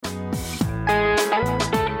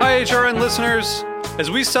HRN listeners.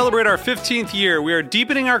 As we celebrate our 15th year, we are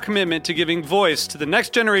deepening our commitment to giving voice to the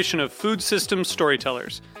next generation of food systems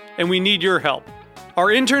storytellers, and we need your help. Our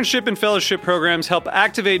internship and fellowship programs help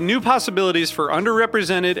activate new possibilities for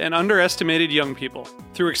underrepresented and underestimated young people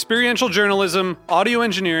through experiential journalism, audio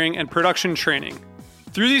engineering, and production training.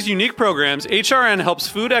 Through these unique programs, HRN helps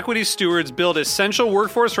food equity stewards build essential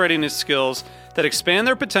workforce readiness skills that expand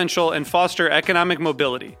their potential and foster economic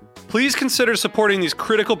mobility. Please consider supporting these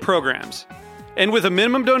critical programs. And with a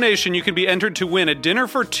minimum donation, you can be entered to win a dinner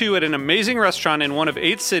for two at an amazing restaurant in one of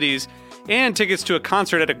 8 cities and tickets to a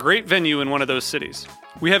concert at a great venue in one of those cities.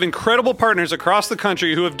 We have incredible partners across the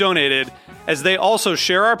country who have donated, as they also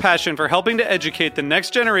share our passion for helping to educate the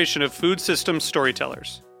next generation of food systems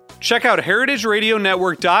storytellers. Check out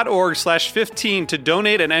heritageradionetwork.org/15 to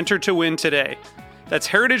donate and enter to win today. That's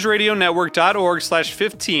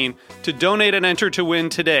heritageradionetwork.org/15 to donate and enter to win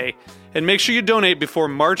today. And make sure you donate before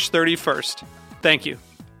March 31st. Thank you.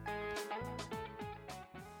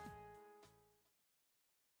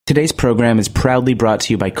 Today's program is proudly brought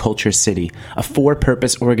to you by Culture City, a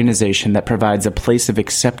for-purpose organization that provides a place of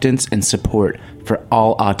acceptance and support for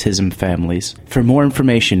all autism families. For more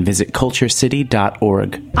information, visit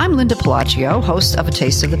culturecity.org. I'm Linda Palaccio, host of A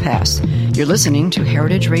Taste of the Past. You're listening to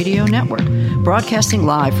Heritage Radio Network, broadcasting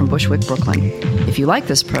live from Bushwick, Brooklyn. If you like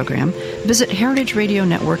this program, visit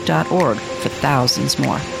heritageradionetwork.org for thousands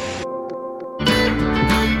more.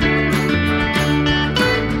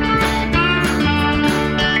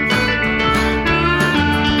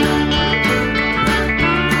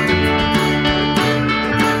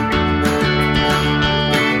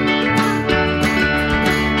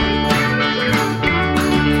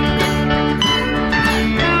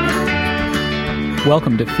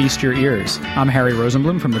 Welcome to Feast Your Ears. I'm Harry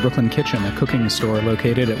Rosenblum from the Brooklyn Kitchen, a cooking store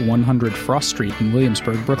located at 100 Frost Street in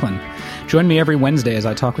Williamsburg, Brooklyn. Join me every Wednesday as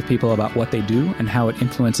I talk with people about what they do and how it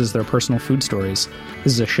influences their personal food stories.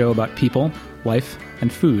 This is a show about people, life,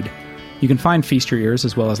 and food. You can find Feast Your Ears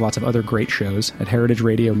as well as lots of other great shows at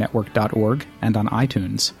heritageradionetwork.org and on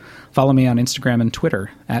iTunes. Follow me on Instagram and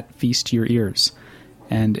Twitter at Feast Your Ears.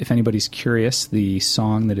 And if anybody's curious, the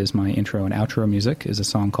song that is my intro and outro music is a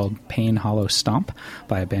song called Pain Hollow Stomp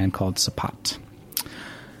by a band called Sapat.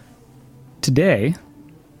 Today,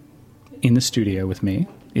 in the studio with me,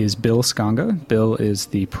 is Bill Scanga. Bill is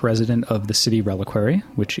the president of the City Reliquary,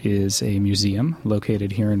 which is a museum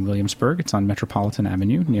located here in Williamsburg. It's on Metropolitan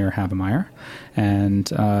Avenue near Havemeyer,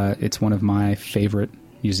 and it's one of my favorite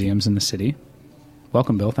museums in the city.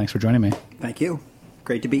 Welcome, Bill. Thanks for joining me. Thank you.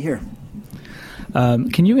 Great to be here.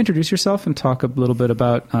 Can you introduce yourself and talk a little bit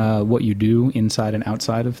about what you do inside and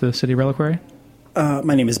outside of the City Reliquary?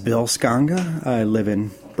 My name is Bill Scanga. I live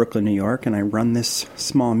in Brooklyn, New York, and I run this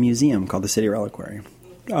small museum called the City Reliquary.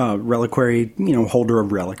 Reliquary, holder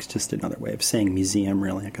of relics, just another way of saying museum,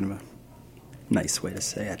 really, kind of a nice way to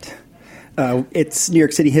say it. It's New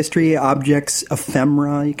York City history, objects,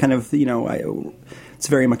 ephemera, kind of, it's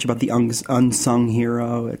very much about the unsung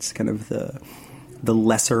hero. It's kind of the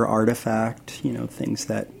lesser artifact, things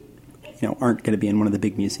that, aren't going to be in one of the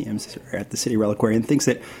big museums or at the City Reliquary, and things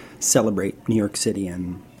that celebrate New York City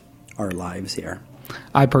and our lives here.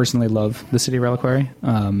 I personally love the City Reliquary.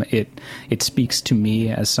 It speaks to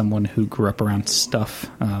me as someone who grew up around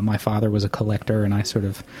stuff. My father was a collector, and I sort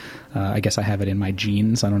of, I guess I have it in my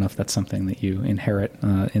genes. I don't know if that's something that you inherit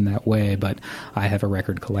in that way, but I have a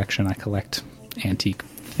record collection. I collect antique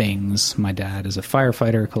things. My dad is a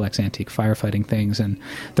firefighter, collects antique firefighting things, and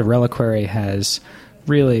the Reliquary has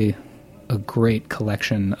really a great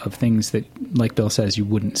collection of things that, like Bill says, you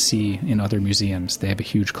wouldn't see in other museums. They have a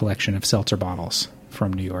huge collection of seltzer bottles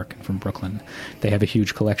from New York and from Brooklyn. They have a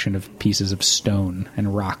huge collection of pieces of stone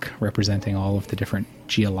and rock representing all of the different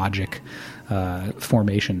geologic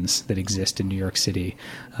formations that exist in New York City.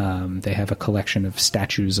 They have a collection of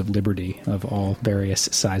statues of liberty of all various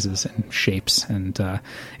sizes and shapes, and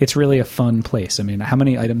it's really a fun place. I mean, how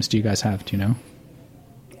many items do you guys have? Do you know?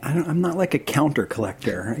 I'm not like a counter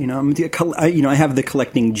collector. I have the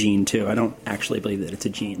collecting gene too. I don't actually believe that it's a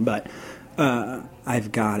gene, but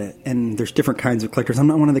I've got it. And there's different kinds of collectors. I'm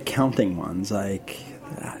not one of the counting ones.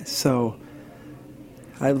 So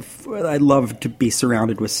I love to be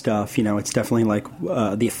surrounded with stuff. It's definitely like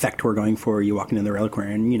the effect we're going for. You walk into the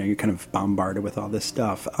Reliquary and, you're kind of bombarded with all this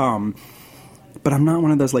stuff. But I'm not one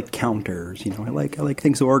of those like counters. I like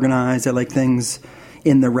things organized. I like things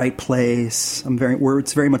in the right place.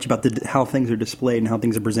 It's very much about how things are displayed and how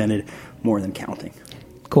things are presented more than counting.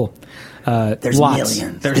 Cool. There's lots.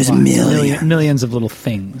 millions. There's millions. Millions of little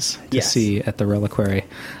things to Yes. see at the Reliquary.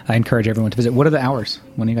 I encourage everyone to visit. What are the hours?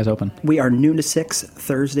 When are you guys open? We are noon to 6,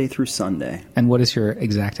 Thursday through Sunday. And what is your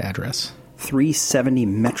exact address? 370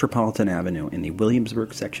 Metropolitan Avenue in the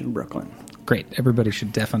Williamsburg section of Brooklyn. Great. Everybody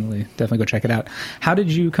should definitely go check it out. How did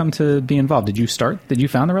you come to be involved? Did you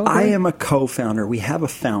found the Reliquary? I am a co-founder. We have a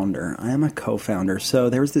founder. I am a co-founder. So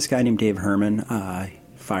there was this guy named Dave Herman,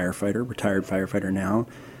 firefighter, retired firefighter now.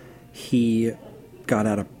 He got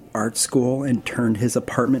out of art school and turned his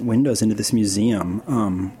apartment windows into this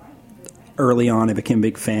museum. Early on, I became a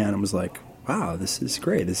big fan and was like, wow, this is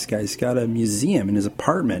great. This guy's got a museum in his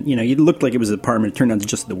apartment. You know, it looked like it was an apartment. It turned out to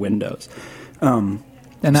just the windows.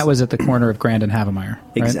 And that was at the corner of Grand and Havemeyer,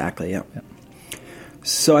 right? Exactly, yeah.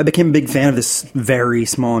 So I became a big fan of this very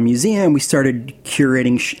small museum. We started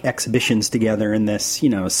curating exhibitions together in this,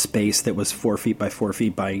 space that was 4 feet by 4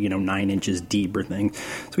 feet by, 9 inches deep or things.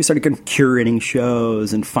 So we started kind of curating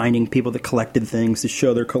shows and finding people that collected things to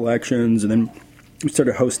show their collections. And then we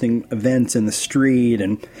started hosting events in the street.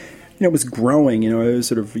 And, it was growing. It was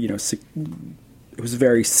sort of, it was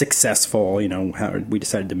very successful. How we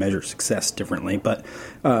decided to measure success differently. But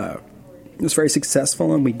it was very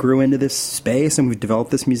successful, and we grew into this space, and we've developed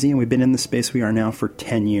this museum. We've been in the space we are now for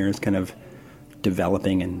 10 years, kind of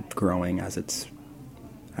developing and growing as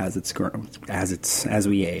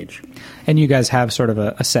we age. And you guys have sort of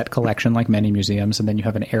a set collection like many museums, and then you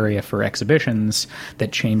have an area for exhibitions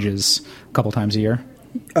that changes a couple times a year?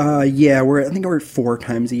 Yeah, I think we're 4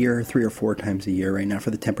 times a year, 3 or 4 times a year right now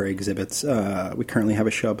for the temporary exhibits. We currently have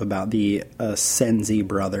a show up about the Senzi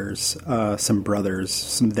brothers, some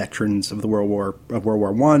veterans of World War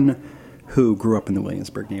I who grew up in the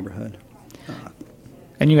Williamsburg neighborhood.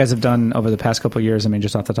 And you guys have done, over the past couple of years,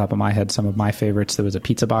 just off the top of my head, some of my favorites. There was a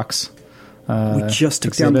pizza box we just took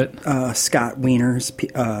exhibit. Down Scott Wiener's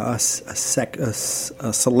a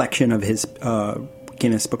selection of his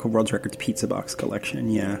Guinness Book of World Records pizza box collection.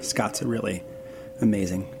 Yeah, Scott's a really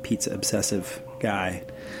amazing pizza obsessive guy.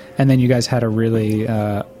 And then you guys had a really,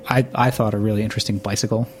 I thought, a really interesting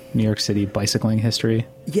bicycle, New York City bicycling history.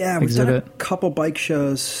 Yeah, we've exhibit. done a couple bike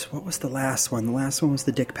shows. What was the last one? The last one was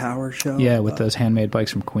the Dick Powers show. Yeah, with those handmade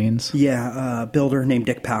bikes from Queens. Yeah, builder named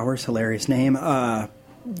Dick Powers, hilarious name. A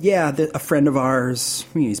friend of ours,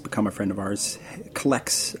 he's become a friend of ours,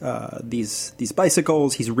 collects these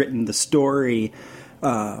bicycles. He's written the story.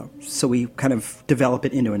 So we kind of develop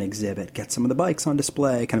it into an exhibit, get some of the bikes on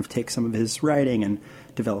display, kind of take some of his writing and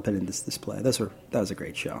develop it in this display. That was a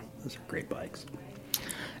great show. Those are great bikes.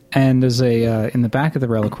 And there's in the back of the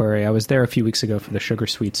Reliquary, I was there a few weeks ago for the Sugar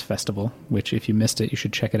Sweets Festival, which if you missed it, you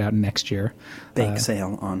should check it out next year. Bake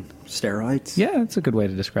sale on steroids. Yeah, that's a good way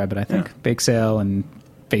to describe it, I think. Yeah. Bake sale and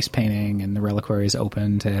face painting, and the Reliquary is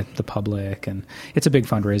open to the public, and it's a big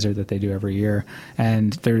fundraiser that they do every year.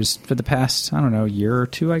 And there's, for the past, year or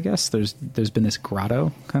two, I guess, there's been this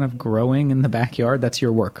grotto kind of growing in the backyard. That's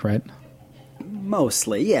your work, right?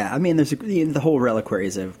 Mostly, yeah. There's the whole Reliquary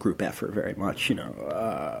is a group effort very much.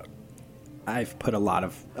 I've put a lot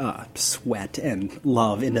of sweat and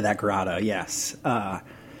love into that grotto. Yes.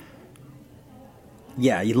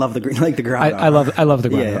 Yeah, you love the grotto. I love the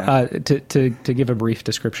grotto. Yeah. To give a brief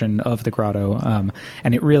description of the grotto,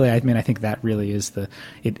 and it really, I think that really is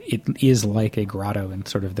it is like a grotto in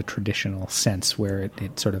sort of the traditional sense, where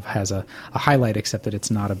it sort of has a highlight, except that it's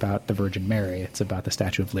not about the Virgin Mary; it's about the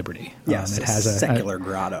Statue of Liberty. Yes, it has a secular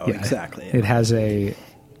grotto. Yeah, exactly. It has a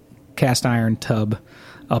cast iron tub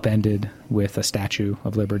upended with a Statue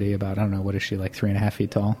of Liberty about, what is she, like 3.5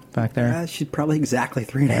 feet tall back there? Yeah, she's probably exactly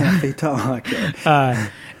 3.5 feet tall. Okay.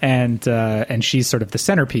 And she's sort of the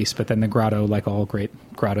centerpiece, but then the grotto, like all great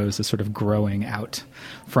grottos, is sort of growing out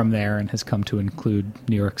from there and has come to include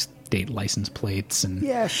New York State license plates and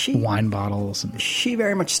wine bottles. She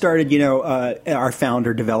very much started, our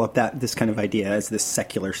founder developed this kind of idea as this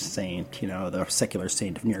secular saint, the secular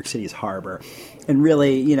saint of New York City's harbor. And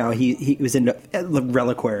really, he was into the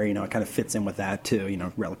Reliquary, it kind of fits in with that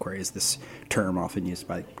too. Reliquary is this term often used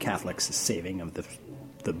by Catholics, the saving of the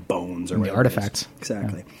bones or the artifacts.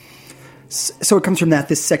 Exactly. Yeah. So it comes from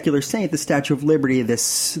this secular saint, the Statue of Liberty,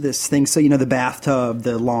 this thing. So the bathtub,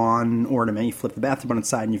 the lawn ornament. You flip the bathtub on its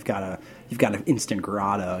side, and you've got an instant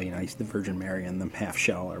grotto. The Virgin Mary and the half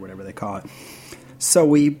shell or whatever they call it. So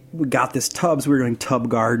we got this tubs. We were doing tub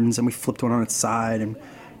gardens, and we flipped one on its side and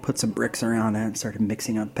put some bricks around it and started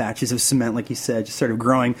mixing up patches of cement, like you said, just sort of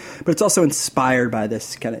growing. But it's also inspired by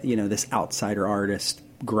this kind of this outsider artist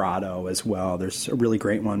grotto as well. There's a really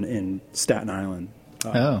great one in Staten Island.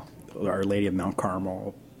 Our Lady of Mount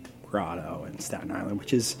Carmel grotto in Staten Island,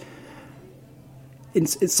 which is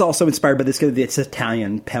it's also inspired by this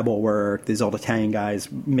Italian pebble work, these old Italian guys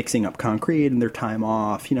mixing up concrete in their time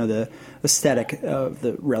off. The aesthetic of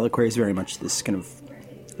the Reliquary is very much this kind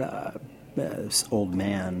of this old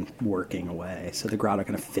man working away. So the grotto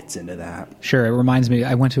kind of fits into that. Sure. It reminds me,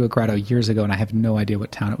 I went to a grotto years ago, and I have no idea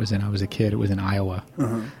what town it was in. I was a kid. It was in Iowa.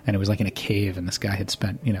 And it was like in a cave, and this guy had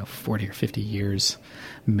spent, 40 or 50 years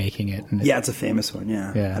making it. And it's a famous one,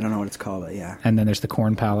 yeah. I don't know what it's called, but yeah. And then there's the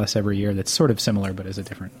Corn Palace every year that's sort of similar, but is a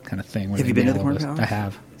different kind of thing. Have you been to the Corn Palace? I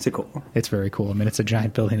have. Is it cool? It's very cool. I mean, it's a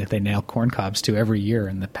giant building that they nail corn cobs to every year,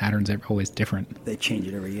 and the patterns are always different. They change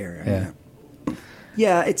it every year. Yeah.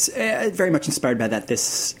 Yeah, it's very much inspired by that.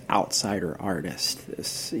 This outsider artist,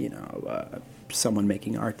 this someone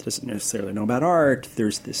making art that doesn't necessarily know about art.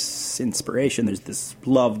 There's this inspiration. There's this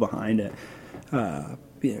love behind it.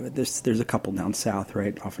 There's a couple down south,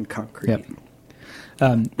 right? Often concrete.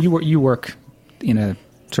 Yep. You work in a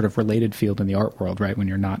sort of related field in the art world, right? When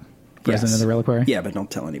you're not president of the Reliquary. Yeah, but don't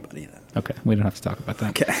tell anybody that. Okay, we don't have to talk about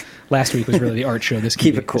that. Okay. Last week was really the art show. This can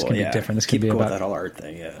keep be, it cool. This can be different. This keep can be cool about that whole art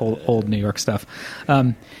thing. Yeah. Old New York stuff.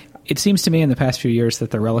 It seems to me in the past few years that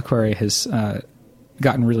the Reliquary has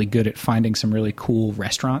gotten really good at finding some really cool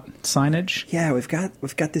restaurant signage. Yeah, we've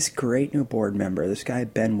got this great new board member. This guy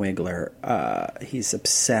Ben Wigler. He's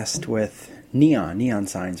obsessed with neon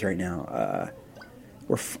signs right now.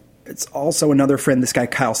 It's also another friend, this guy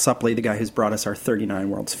Kyle Suppley, the guy who's brought us our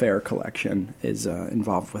 39 World's Fair collection, is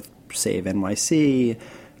involved with Save NYC.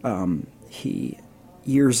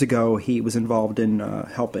 Years ago, he was involved in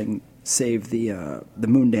helping save the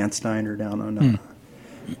Moondance Diner down on,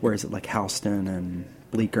 where is it, like Houston and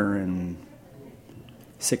Bleecker and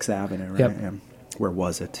 6th Avenue, right? Yep. Yeah. Where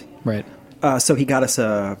was it? Right. So he got us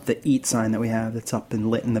the Eat sign that we have that's up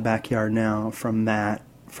and lit in the backyard now from the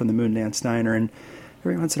Moondance Diner, and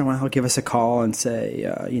every once in a while he'll give us a call and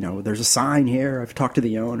say, there's a sign here. I've talked to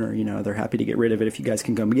the owner. They're happy to get rid of it if you guys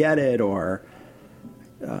can come get it. Or,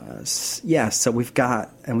 so we've got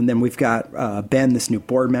Ben, this new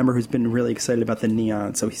board member who's been really excited about the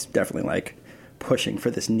neon. So he's definitely like pushing for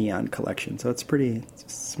this neon collection. So it's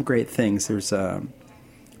some great things. There's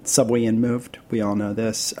Subway Inn moved. We all know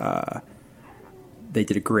this. They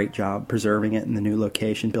did a great job preserving it in the new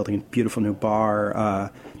location, building a beautiful new bar.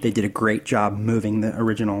 They did a great job moving the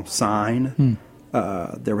original sign.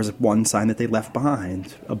 There was one sign that they left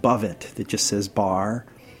behind above it that just says bar.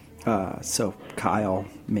 So Kyle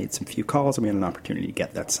made some few calls, and we had an opportunity to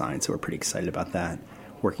get that sign, so we're pretty excited about that.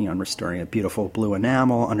 Working on restoring a beautiful blue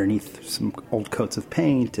enamel underneath some old coats of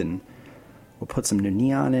paint, and we'll put some new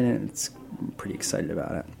neon in it. I'm pretty excited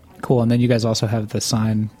about it. Cool. And then you guys also have the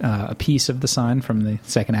sign, a piece of the sign from the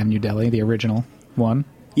 2nd Avenue Deli, the original one.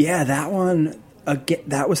 Yeah, that one,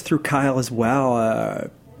 that was through Kyle as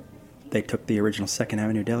well. They took the original 2nd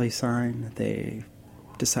Avenue Deli sign. They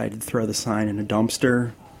decided to throw the sign in a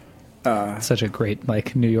dumpster. Such a great,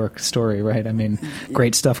 New York story, right? I mean,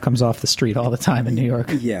 great stuff comes off the street all the time in New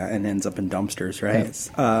York. Yeah, and ends up in dumpsters, right?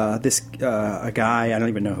 Yeah. A guy, I don't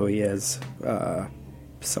even know who he is,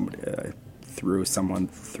 somebody...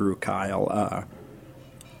 through Kyle,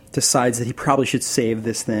 decides that he probably should save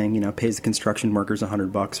this thing, pays the construction workers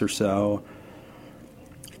 $100 or so,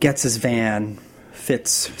 gets his van,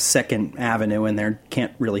 fits 2nd Avenue in there,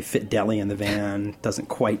 can't really fit deli in the van, doesn't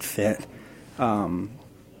quite fit,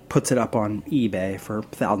 puts it up on eBay for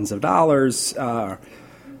thousands of dollars.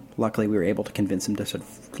 Luckily, we were able to convince him to sort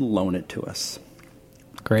of loan it to us.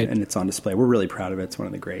 Great. And it's on display. We're really proud of it. It's one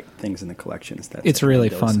of the great things in the collection. It's really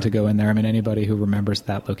fun to go in there. I mean, anybody who remembers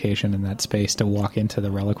that location and that space, to walk into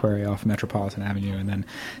the Reliquary off Metropolitan Avenue and then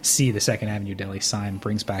see the 2nd Avenue Deli sign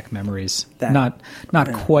brings back memories. Not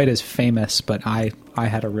quite as famous, but I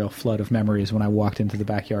had a real flood of memories when I walked into the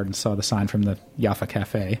backyard and saw the sign from the Jaffa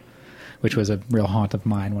Cafe, which was a real haunt of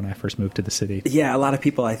mine when I first moved to the city. Yeah, a lot of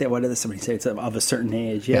people, I think, what did somebody say? It's of a certain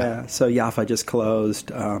age. Yeah. So Jaffa just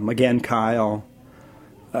closed. Again, Kyle...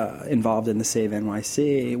 involved in the Save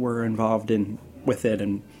NYC, were involved with it,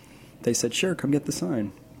 and they said, sure, come get the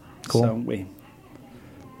sign. Cool. So we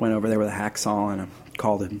went over there with a hacksaw and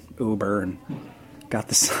called an Uber and got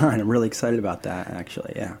the sign. I'm really excited about that,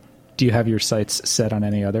 actually, yeah. Do you have your sights set on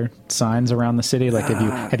any other signs around the city?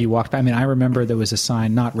 Have you walked by? I mean, I remember there was a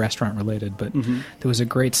sign, not restaurant related, but there was a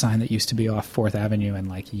great sign that used to be off 4th Avenue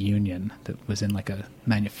and Union that was in a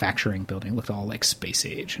manufacturing building. It looked all like space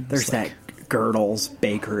age. There's that Girdle's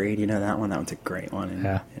Bakery. Do you know that one? That one's a great one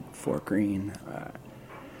in Fort Greene.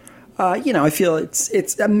 I feel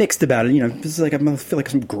I'm mixed about it. It's like I feel like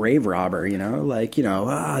some grave robber.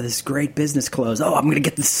 This great business closed. Oh, I'm gonna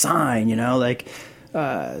get the sign.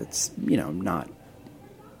 It's not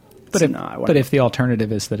But if the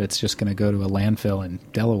alternative is that it's just going to go to a landfill in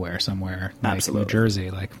Delaware somewhere, like Absolutely. New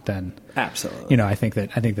Jersey, like then Absolutely. I think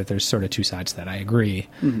that there's sort of two sides to that. I agree.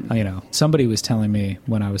 Somebody was telling me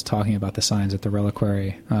when I was talking about the signs at the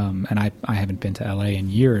Reliquary, and I haven't been to LA in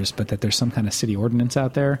years, but that there's some kind of city ordinance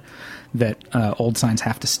out there that old signs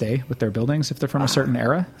have to stay with their buildings if they're from a certain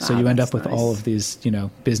era. So you end up with all of these,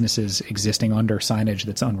 businesses existing under signage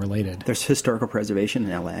that's unrelated. There's historical preservation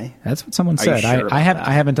in LA. That's what someone Are you said. sure about I that?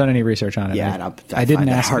 haven't done any research on it. Yeah, I didn't find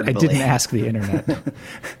that ask. hard to I didn't believe. ask the internet.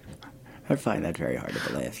 I find that very hard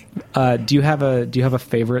to believe. Do you have a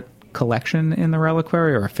favorite collection in the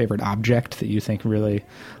Reliquary, or a favorite object that you think really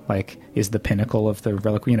is the pinnacle of the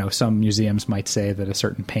Reliquary? Some museums might say that a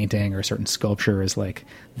certain painting or a certain sculpture is like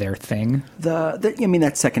their thing.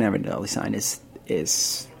 That Second Avenue sign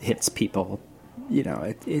is hits people.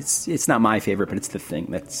 It's not my favorite, but it's the thing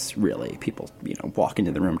that's really people, walk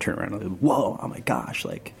into the room, turn around, and go, whoa, oh my gosh,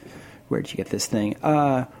 where'd you get this thing?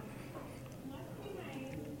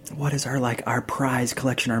 What is our prize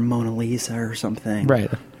collection, our Mona Lisa or something?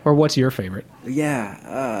 Right. Or what's your favorite?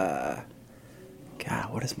 Yeah.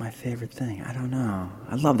 God, what is my favorite thing? I don't know.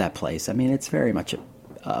 I love that place. I mean, it's very much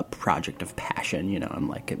a project of passion.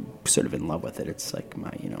 I'm sort of in love with it. It's like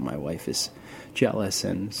my wife is jealous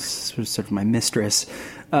and sort of my mistress.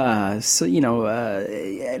 I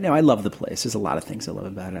love the place. There's a lot of things I love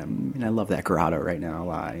about it. I love that grotto right now a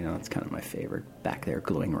lot. It's kind of my favorite. Back there,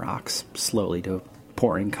 gluing rocks slowly to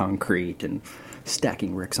pouring concrete and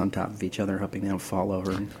stacking bricks on top of each other, hoping they don't fall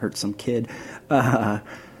over and hurt some kid. That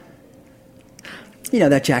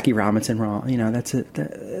Jackie Robinson role. That's it.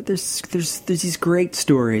 There's these great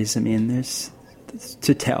stories. I mean, there's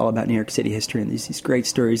to tell about New York City history, and there's these great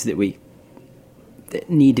stories that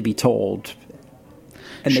need to be told,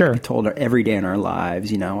 and they can be told every day in our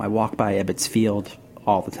lives. I walk by Ebbets Field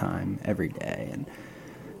all the time, every day, and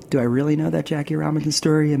do I really know that Jackie Robinson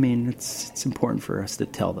story? I mean, it's important for us to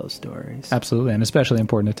tell those stories. Absolutely, and especially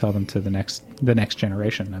important to tell them to the next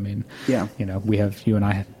generation. I mean, yeah. You and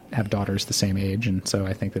I have daughters the same age, and so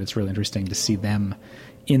I think that it's really interesting to see them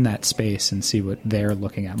in that space and see what they're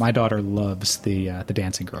looking at. My daughter loves the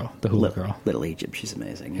dancing girl, the hula girl. Little Egypt, she's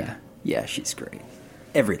amazing. Yeah, she's great.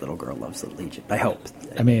 Every little girl loves Little Egypt, I hope.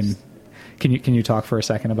 I mean, can you talk for a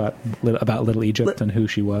second about Little Egypt and who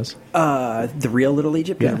she was? The real Little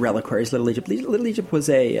Egypt, yeah. The Reliquary's Little Egypt. Little Egypt was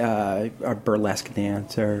a burlesque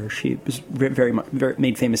dancer. She was very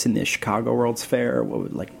made famous in the Chicago World's Fair.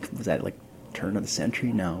 Was that turn of the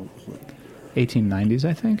century? No, 1890s,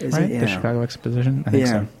 I think. Right? Yeah. The Chicago Exposition. I think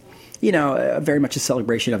so. Very much a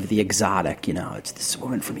celebration of the exotic. It's this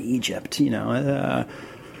woman from Egypt.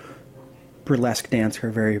 Burlesque dancer,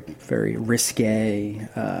 very, very risque.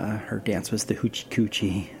 Her dance was the hoochie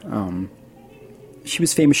coochie. She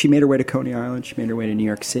was famous. She made her way to Coney Island. She made her way to New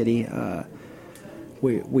York City.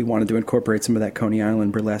 We wanted to incorporate some of that Coney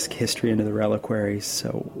Island burlesque history into the Reliquary,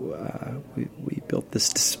 so we built this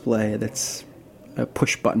display that's a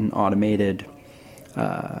push-button automated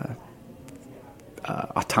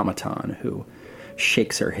automaton who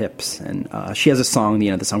shakes her hips, and she has a song.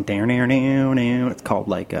 The song down. It's called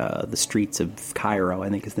 "The Streets of Cairo," I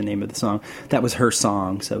think is the name of the song. That was her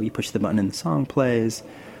song. So you push the button and the song plays.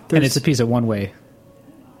 And it's a piece of one-way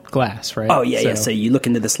glass, right? Oh yeah. So you look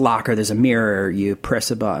into this locker. There's a mirror. You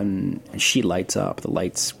press a button, and she lights up. The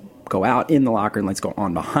lights go out in the locker, and lights go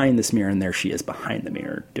on behind this mirror, and there she is behind the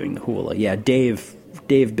mirror doing the hula. Yeah, Dave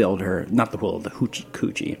built her, not the hula, the hoochie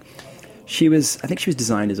coochie. I think she was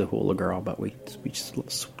designed as a hula girl, but we just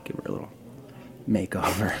let's give her a little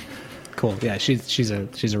makeover. Cool. Yeah, she's a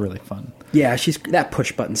really fun. Yeah, that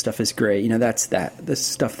push button stuff is great. that's the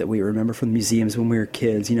stuff that we remember from the museums when we were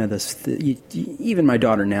kids. Even my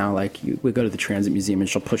daughter now, we go to the Transit Museum and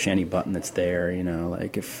she'll push any button that's there.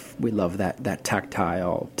 If we love that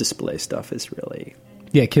tactile display stuff is really.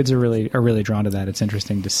 Yeah, kids are really drawn to that. It's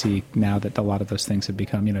interesting to see now that a lot of those things have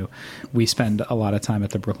become, we spend a lot of time at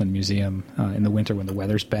the Brooklyn Museum in the winter when the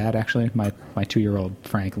weather's bad, actually. My 2-year-old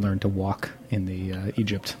Frank learned to walk in the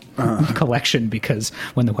Egypt collection because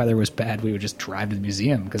when the weather was bad, we would just drive to the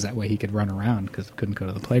museum because that way he could run around because we couldn't go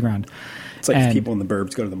to the playground. It's like people in the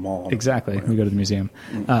burbs go to the mall. Exactly. We go to the museum.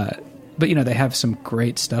 But, they have some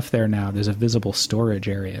great stuff there now. There's a visible storage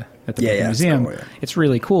area at the Brooklyn Museum. It's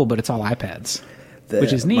really cool, but it's all iPads.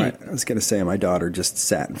 Which is neat. I was going to say, my daughter just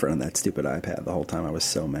sat in front of that stupid iPad the whole time. I was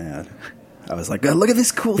so mad. I was like, oh, look at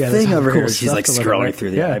this cool thing over here. She's scrolling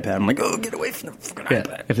through the iPad. I'm like, oh, get away from the fucking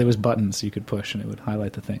iPad. If there was buttons you could push and it would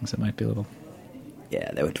highlight the things, it might be a little... Yeah,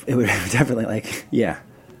 it would definitely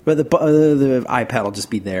But the iPad will just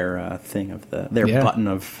be their thing of their button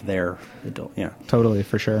of their adult, Totally,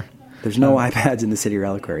 for sure. There's no iPads in the City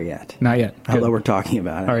Reliquary yet. Not yet. Although Good. we're talking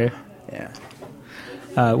about it. Are you? Yeah.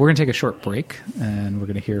 We're going to take a short break, and we're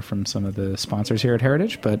going to hear from some of the sponsors here at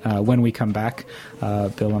Heritage. But when we come back,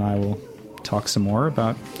 Bill and I will talk some more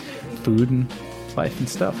about food and life and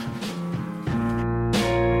stuff.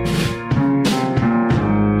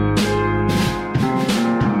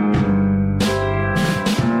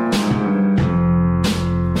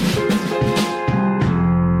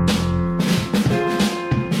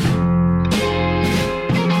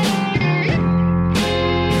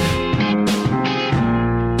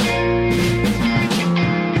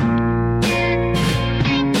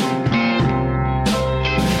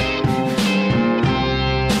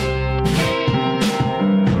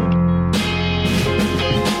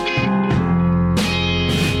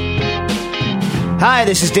 Hi,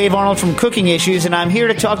 this is Dave Arnold from Cooking Issues, and I'm here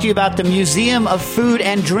to talk to you about the Museum of Food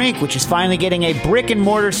and Drink, which is finally getting a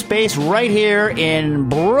brick-and-mortar space right here in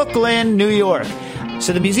Brooklyn, New York.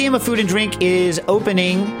 So the Museum of Food and Drink is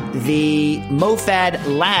opening the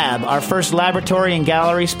MoFad Lab, our first laboratory and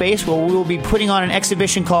gallery space, where we will be putting on an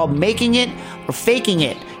exhibition called Making It or Faking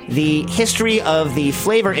It, the history of the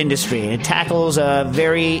flavor industry. It tackles a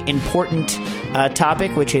very important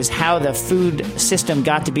topic, which is how the food system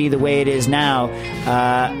got to be the way it is now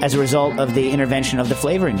as a result of the intervention of the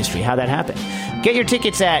flavor industry, how that happened. Get your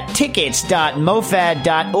tickets at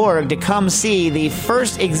tickets.mofad.org to come see the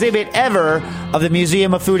first exhibit ever of the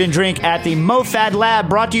Museum of Food and Drink at the MoFad Lab,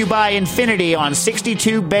 brought to you by Infinity on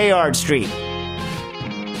 62 Bayard Street.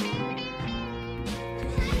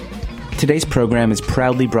 Today's program is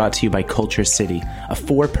proudly brought to you by Culture City, a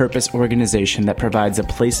for-purpose organization that provides a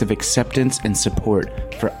place of acceptance and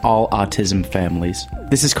support for all autism families.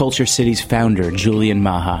 This is Culture City's founder, Julian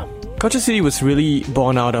Maha. Culture City was really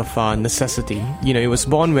born out of necessity. It was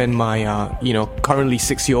born when my, currently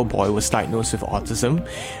 6-year-old boy was diagnosed with autism.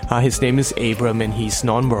 His name is Abram, and he's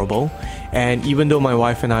nonverbal. And even though my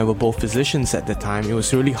wife and I were both physicians at the time, it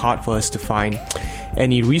was really hard for us to find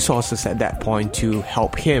any resources at that point to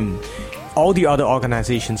help him. All the other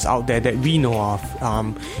organizations out there that we know of,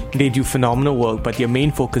 they do phenomenal work, but their main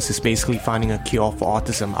focus is basically finding a cure for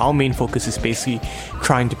autism. Our main focus is basically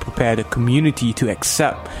trying to prepare the community to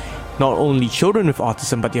accept not only children with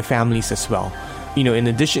autism, but their families as well. In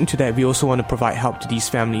addition to that, we also want to provide help to these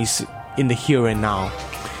families in the here and now.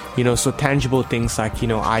 So tangible things like,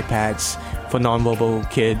 iPads for nonverbal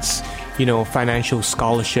kids, financial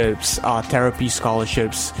scholarships, therapy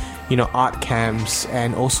scholarships, art camps,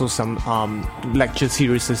 and also some lecture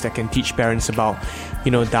series that can teach parents about,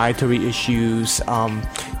 dietary issues,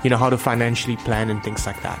 how to financially plan and things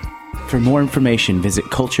like that. For more information, visit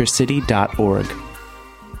culturecity.org.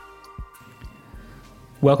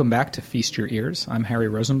 Welcome back to Feast Your Ears. I'm Harry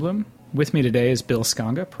Rosenblum. With me today is Bill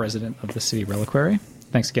Scanga, president of the City Reliquary.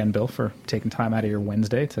 Thanks again, Bill, for taking time out of your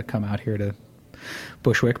Wednesday to come out here to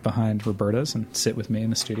Bushwick behind Roberta's and sit with me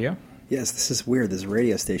in the studio. Yes, this is weird. There's a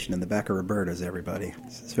radio station in the back of Roberta's, everybody.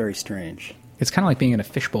 This is very strange. It's kind of like being in a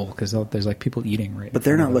fishbowl because there's like people eating right. But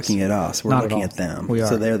they're not looking at us. We're looking at them. We are.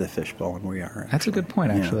 So they're the fishbowl and we are. Actually. That's a good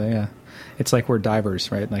point, actually, yeah. It's like we're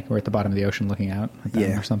divers, right? Like we're at the bottom of the ocean looking out at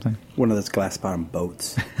them or something. One of those glass-bottom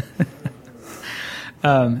boats.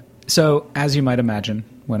 So, as you might imagine,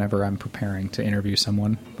 whenever I'm preparing to interview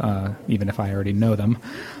someone, even if I already know them,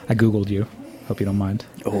 I Googled you. Hope you don't mind.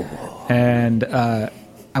 Oh. And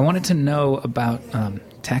I wanted to know about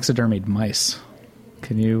taxidermied mice.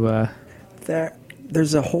 Can you...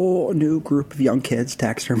 There's a whole new group of young kids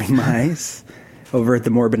taxiderming mice over at the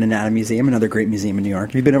Morbid Anatomy Museum, another great museum in New York.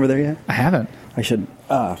 Have you been over there yet? I haven't. I should.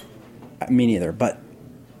 Me neither, but...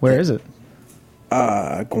 Where is it?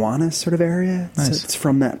 Iguanas sort of area. Nice. It's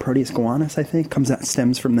from that Proteus iguanus, I think.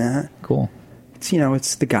 Stems from that. Cool. It's,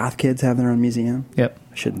 it's the goth kids have their own museum. Yep.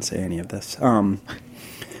 I shouldn't say any of this.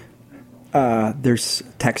 There's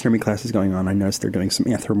taxidermy classes going on. I noticed they're doing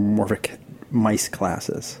some anthropomorphic mice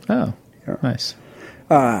classes. Oh, yeah. Nice.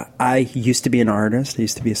 I used to be an artist. I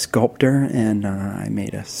used to be a sculptor, and I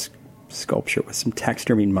made a sculpture with some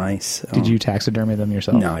taxidermied mice. Did you taxidermy them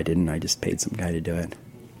yourself? No, I didn't. I just paid some guy to do it.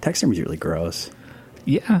 Taxidermy is really gross.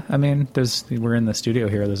 Yeah, I mean, we're in the studio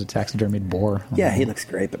here. There's a taxidermied boar. Yeah, he looks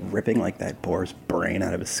great, but ripping like that boar's brain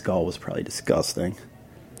out of his skull was probably disgusting.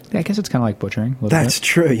 Yeah, I guess it's kind of like butchering. That's bit.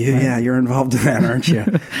 True. Yeah, you're involved in that, aren't you?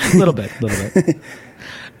 A little bit.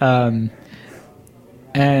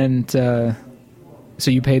 So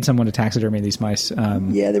you paid someone to taxidermy these mice.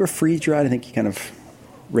 Yeah, they were freeze-dried. I think you kind of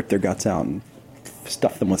ripped their guts out and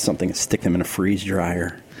stuff them with something and stick them in a freeze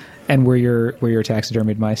dryer. And were your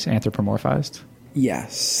taxidermied mice anthropomorphized?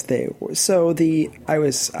 Yes, they were. So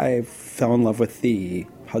I fell in love with the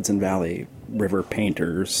Hudson Valley River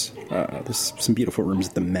painters. There's some beautiful rooms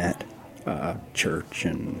at the Met Church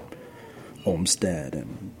and Olmsted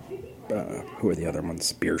and who are the other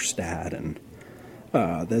ones? Bierstadt and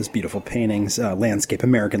those beautiful paintings,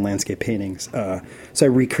 American landscape paintings. So I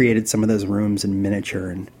recreated some of those rooms in miniature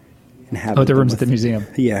and inhabited the rooms them at the museum.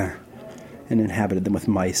 Yeah. And inhabited them with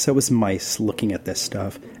mice. So it was mice looking at this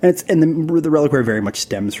stuff. And the Reliquary very much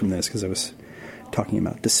stems from this because I was talking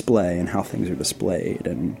about display and how things are displayed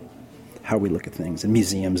and how we look at things. In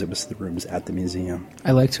museums, it was the rooms at the museum.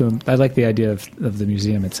 I like the idea of the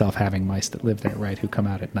museum itself having mice that live there, right, who come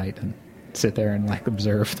out at night and sit there and like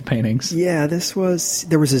observe the paintings. Yeah, there was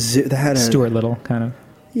a zoo that had a Stuart Little kind of.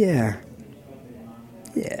 Yeah.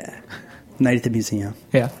 Night at the museum.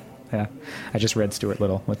 Yeah. I just read Stuart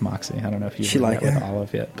Little with Moxie. I don't know if you've read that with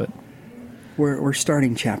Olive yet, but we're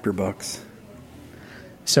starting chapter books.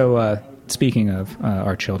 So speaking of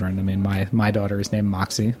our children, I mean, my daughter is named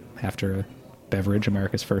Moxie after a beverage,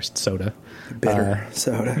 America's first soda, bitter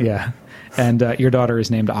soda. Yeah, and your daughter is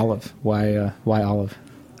named Olive. Why Olive?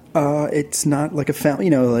 It's not like a family,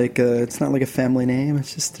 it's not like a family name.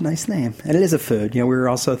 It's just a nice name, and it is a food. We were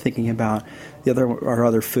also thinking about our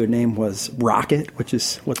other food name was Rocket, which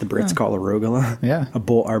is what the Brits call arugula. Yeah,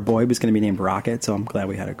 our boy was going to be named Rocket, so I'm glad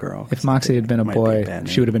we had a girl. If Moxie had been a boy,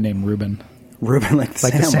 she would have been named Reuben. Reuben, like the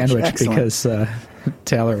sandwich, Excellent. Because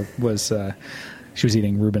Taylor was she was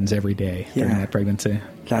eating Reubens every day during that pregnancy.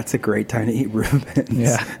 That's a great time to eat Reubens.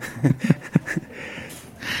 Yeah.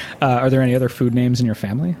 Are there any other food names in your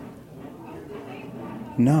family?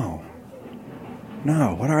 No.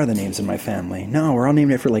 What are the names in my family? No, we're all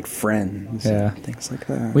named after like friends. Yeah. And things like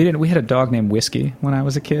that. We had a dog named Whiskey when I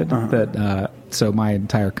was a kid. So my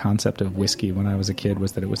entire concept of whiskey when I was a kid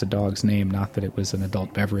was that it was a dog's name, not that it was an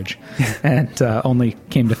adult beverage. And only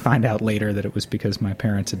came to find out later that it was because my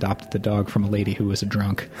parents adopted the dog from a lady who was a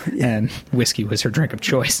drunk, and whiskey was her drink of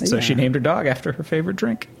choice. So she named her dog after her favorite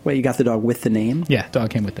drink. Wait, you got the dog with the name? Yeah,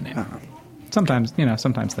 dog came with the name. Sometimes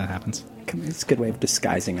that happens. It's a good way of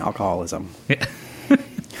disguising alcoholism. Yeah.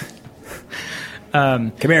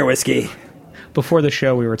 Come here, Whiskey. Before the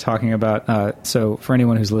show, we were talking about, so for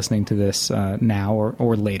anyone who's listening to this now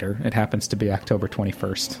or later, it happens to be October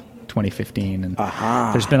 21st, 2015. And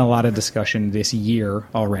there's been a lot of discussion this year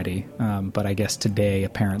already, but I guess today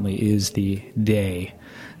apparently is the day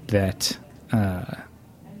that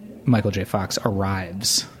Michael J. Fox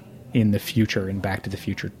arrives in the future in Back to the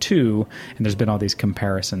Future 2, and there's been all these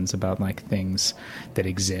comparisons about like things that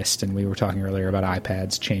exist, and we were talking earlier about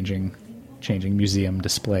iPads changing museum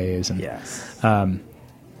displays, and yes.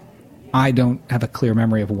 I don't have a clear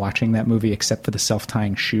memory of watching that movie except for the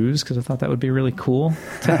self-tying shoes, because I thought that would be really cool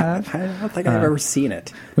to have. I don't think I've ever seen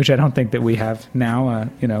it. Which I don't think that we have now.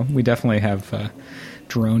 We definitely have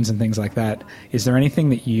drones and things like that. Is there anything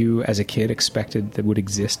that you, as a kid, expected that would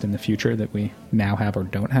exist in the future that we now have or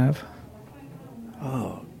don't have?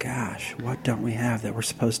 Oh, gosh. What don't we have that we're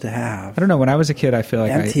supposed to have? I don't know. When I was a kid, I feel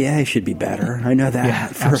like MTA should be better. I know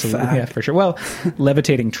that for absolutely, a fact. Yeah, for sure. Well,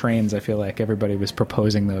 levitating trains, I feel like everybody was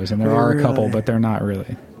proposing those, and there are a couple, but they're not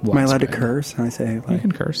really. Am I allowed to curse? I say, you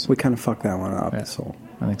can curse. We kind of fucked that one up. Yeah, this whole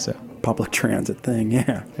I think so. Public transit thing,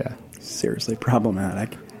 yeah. Seriously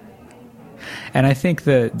problematic. And I think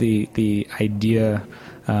the idea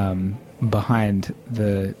behind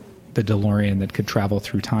the DeLorean that could travel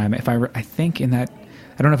through time, I think in that,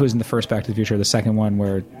 I don't know if it was in the first Back to the Future or the second one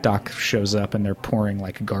where Doc shows up and they're pouring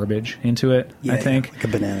like garbage into it, I think. Like a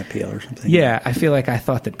banana peel or something. Yeah, I feel like I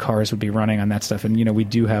thought that cars would be running on that stuff. And, we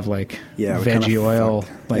do have like veggie oil,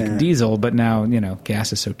 diesel, but now,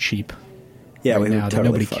 gas is so cheap. Yeah, right now that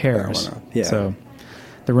nobody cares. Yeah. So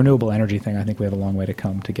the renewable energy thing, I think we have a long way to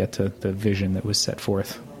come to get to the vision that was set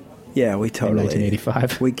forth. Yeah, we totally. In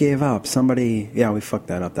 1985. We gave up. We fucked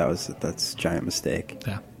that up. That's a giant mistake.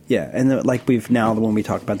 Yeah. Yeah, and we've now, when we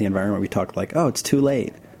talk about the environment, we talk like, oh, it's too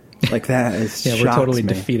late. Like that is yeah, we're totally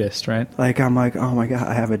defeatist, right? Like, I'm like, oh my God,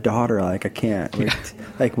 I have a daughter. Like, I can't.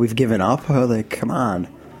 We've given up. Oh, like, come on.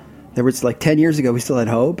 There was 10 years ago, we still had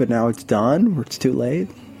hope, and now it's done. It's too late.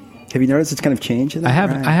 Have you noticed it's kind of changed? I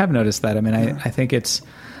have noticed that. I mean, I think it's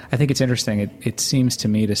interesting. It seems to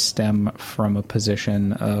me to stem from a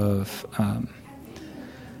position of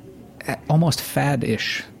almost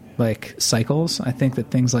fad-ish, like cycles. I think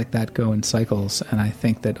that things like that go in cycles, and I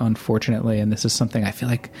think that unfortunately, and this is something I feel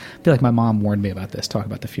like my mom warned me about this. Talk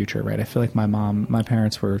about the future, right? I feel like my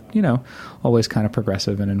parents were, always kind of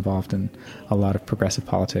progressive and involved in a lot of progressive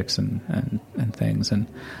politics and things. And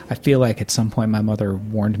I feel like at some point my mother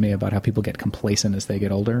warned me about how people get complacent as they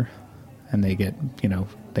get older, and they get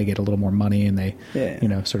a little more money, and they,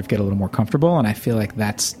 sort of get a little more comfortable. And I feel like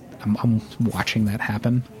that's I'm watching that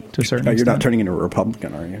happen to a certain You're extent. not turning into a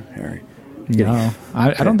Republican, are you, Harry? No,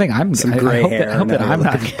 I don't think I'm. Some I gray hope hair. that, I hope that I'm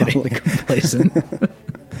not getting complacent.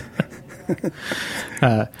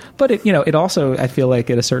 But it also, I feel like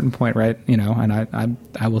at a certain point, right? And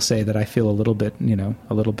I will say that I feel a little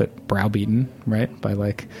bit browbeaten, right, by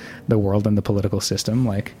like the world and the political system.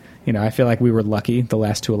 Like, I feel like we were lucky the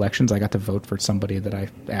last 2 elections. I got to vote for somebody that I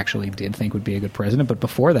actually did think would be a good president. But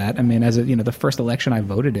before that, I mean, the first election I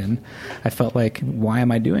voted in, I felt like, why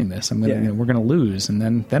am I doing this? We're gonna lose, and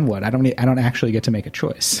then what? I don't actually get to make a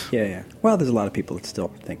choice. Yeah. Well, there's a lot of people that still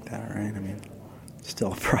think that, right? I mean,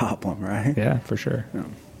 still a problem, right? Yeah, for sure. No.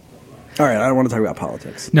 All right, I don't want to talk about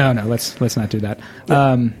politics. No, let's not do that.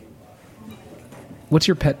 Yeah. What's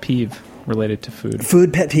your pet peeve related to food?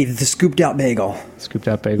 Food pet peeve: the scooped out bagel. Scooped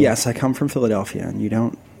out bagel. Yes, I come from Philadelphia, and you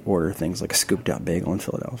don't order things like a scooped out bagel in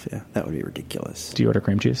Philadelphia. That would be ridiculous. Do you order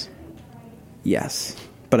cream cheese? Yes,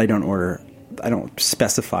 but I don't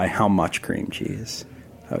specify how much cream cheese.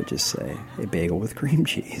 I would just say a bagel with cream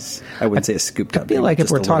cheese. I wouldn't say a scooped out bagel. I feel like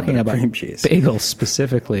if we're talking about cream cheese. bagels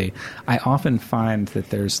specifically, I often find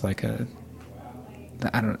that there's like a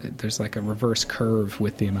reverse curve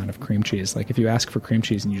with the amount of cream cheese. Like if you ask for cream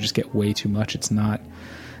cheese and you just get way too much, it's not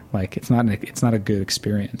a good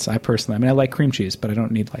experience. I like cream cheese, but I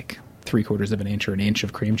don't need like 3/4 of an inch or an inch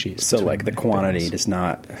of cream cheese. So like the quantity does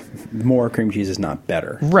not, more cream cheese is not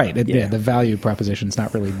better. Right. The value proposition is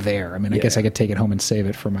not really there. I mean, I guess I could take it home and save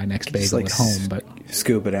it for my next bagel at home, but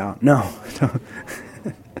scoop it out. No.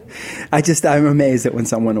 I'm amazed that when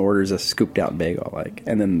someone orders a scooped out bagel,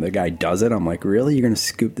 and then the guy does it, I'm like, really? You're going to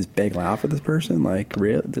scoop this bagel out for this person? Like,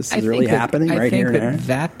 really? This is really happening right here? I think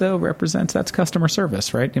that though that's customer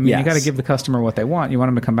service, right? I mean, you got to give the customer what they want. You want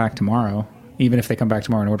them to come back tomorrow, even if they come back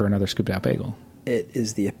tomorrow and order another scooped out bagel. It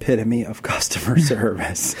is the epitome of customer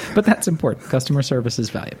service. But that's important. Customer service is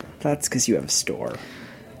valuable. That's because you have a store.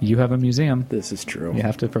 You have a museum. This is true. You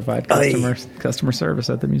have to provide customer service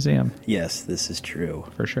at the museum. Yes, this is true.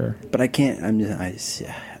 For sure. But I can't.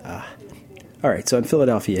 All right, so in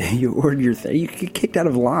Philadelphia, you order your thing. You get kicked out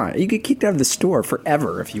of line. You get kicked out of the store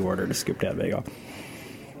forever if you ordered a scooped out bagel.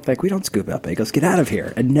 Like, we don't scoop out bagels. Get out of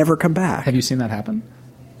here and never come back. Have you seen that happen?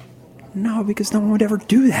 No, because no one would ever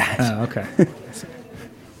do that. Oh, okay.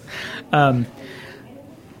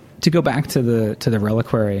 To go back to the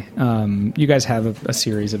Reliquary, you guys have a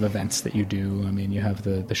series of events that you do. I mean, you have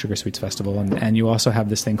the Sugar Sweets Festival, and you also have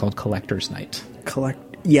this thing called Collector's Night.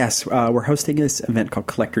 Yes, we're hosting this event called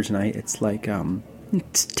Collector's Night. It's like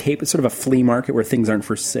it's sort of a flea market where things aren't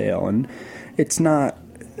for sale, and it's not.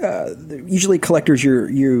 Usually collectors,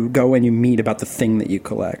 you go and you meet about the thing that you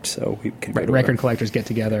collect. So we can record collectors get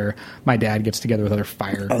together. My dad gets together with other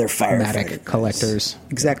firefighter collectors.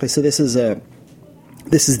 Exactly. So this is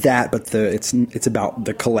that, but it's about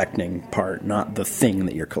the collecting part, not the thing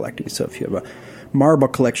that you're collecting. So if you have a marble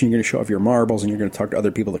collection, you're going to show off your marbles, and you're going to talk to other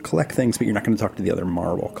people that collect things, but you're not going to talk to the other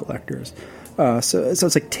marble collectors. So it's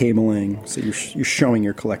like tabling. So you're showing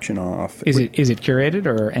your collection off. Is it curated,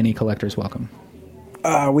 or any collectors welcome?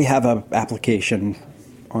 We have an application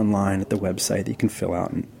online at the website that you can fill out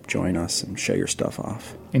and join us and show your stuff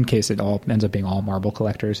off. In case it all ends up being all marble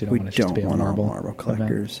collectors, you don't want it just to be all marble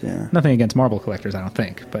collectors. Event. Yeah, nothing against marble collectors, I don't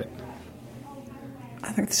think, but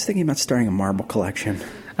I think just thinking about starting a marble collection.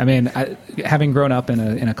 I mean, having grown up in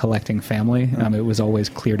a collecting family, it was always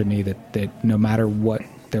clear to me that no matter what,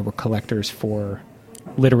 there were collectors for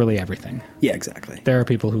literally everything. Yeah, exactly. There are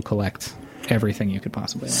people who collect everything you could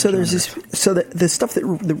possibly imagine. So there's this. So the stuff the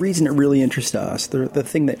reason it really interests us, the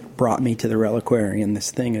thing that brought me to the Reliquary and this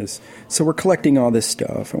thing is, so we're collecting all this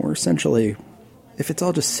stuff, and we're essentially, if it's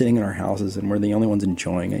all just sitting in our houses and we're the only ones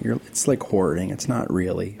enjoying it, it's like hoarding. It's not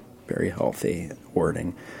really very healthy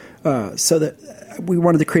hoarding. So that we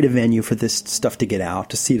wanted to create a venue for this stuff to get out,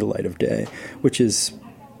 to see the light of day, which is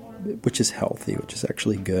healthy, which is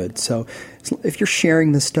actually good. So if you're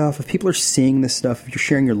sharing this stuff, if people are seeing this stuff, if you're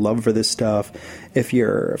sharing your love for this stuff, if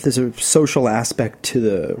there's a social aspect to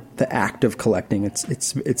the act of collecting,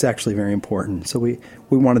 it's actually very important. So we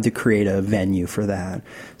wanted to create a venue for that.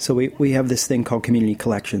 So we have this thing called Community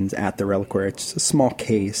Collections at the Reliquary. It's a small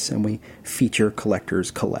case, and we feature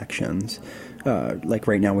collectors' collections. Like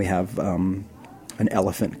right now we have an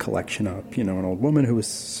elephant collection up. An old woman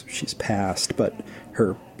she's passed, but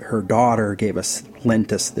her daughter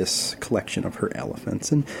lent us this collection of her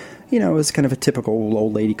elephants. And, it was kind of a typical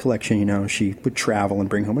old lady collection. She would travel and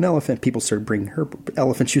bring home an elephant. People started bringing her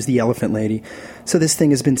elephants. She was the elephant lady. So this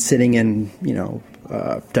thing has been sitting in,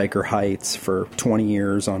 Diker Heights for 20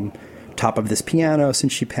 years on top of this piano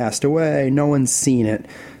since she passed away. No one's seen it.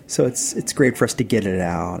 So it's great for us to get it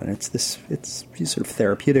out, and it's sort of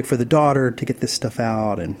therapeutic for the daughter to get this stuff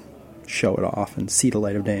out and show it off and see the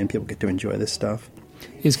light of day, and people get to enjoy this stuff.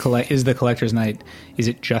 Is the collector's night? Is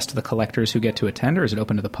it just the collectors who get to attend, or is it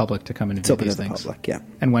open to the public to come in and view these things? It's open to the public, yeah.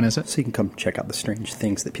 And when is it? So you can come check out the strange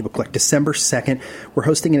things that people collect. December 2nd. We're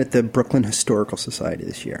hosting it at the Brooklyn Historical Society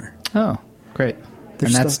this year. Oh, great!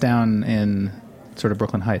 There's and that's stuff down in sort of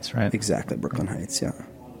Brooklyn Heights, right? Exactly, Brooklyn Heights. Yeah.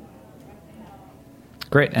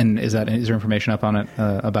 Great. And is there information up on it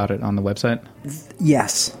about it on the website?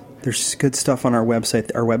 Yes, there's good stuff on our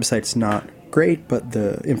website. Our website's not great, but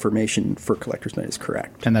the information for Collector's Night is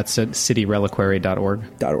correct. And that's at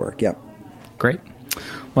cityreliquary.org? .org, yep. Great.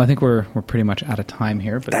 Well, I think we're pretty much out of time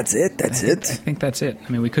here. But That's it. I think that's it.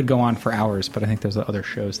 I mean, we could go on for hours, but I think there's other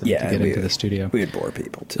shows that need to get into the studio. We would bore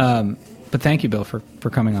people, too. But thank you, Bill, for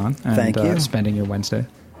coming on and Thank you. Spending your Wednesday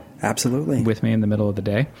Absolutely. with me in the middle of the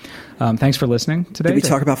day. Thanks for listening today. Did we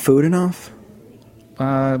talk about food enough?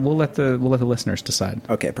 We'll let the listeners decide.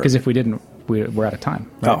 Okay, perfect. Because if we didn't, we're out of time.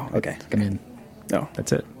 Right? Oh, okay. I mean, No.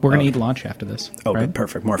 that's it. We're going to eat lunch after this. Oh, right? good,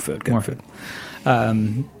 perfect. More food. Good. More food.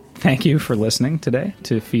 Thank you for listening today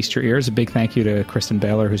to Feast Your Ears. A big thank you to Kristen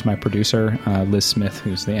Baylor, who's my producer, Liz Smith,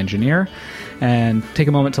 who's the engineer. And take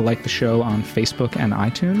a moment to like the show on Facebook and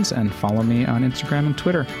iTunes, and follow me on Instagram and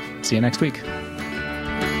Twitter. See you next week.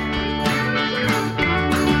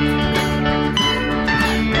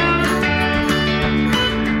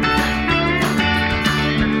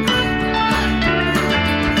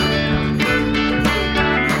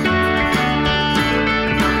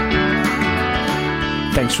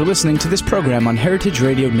 Thanks for listening to this program on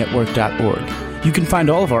heritageradionetwork.org. You can find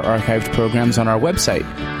all of our archived programs on our website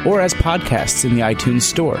or as podcasts in the iTunes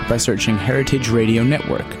Store by searching Heritage Radio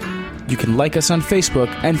Network. You can like us on Facebook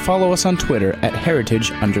and follow us on Twitter at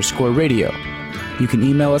heritage_radio. You can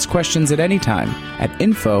email us questions at any time at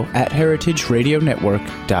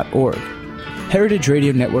info@heritageradionetwork.org. Heritage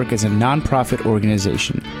Radio Network is a nonprofit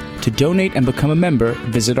organization. To donate and become a member,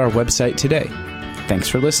 visit our website today. Thanks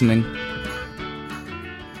for listening.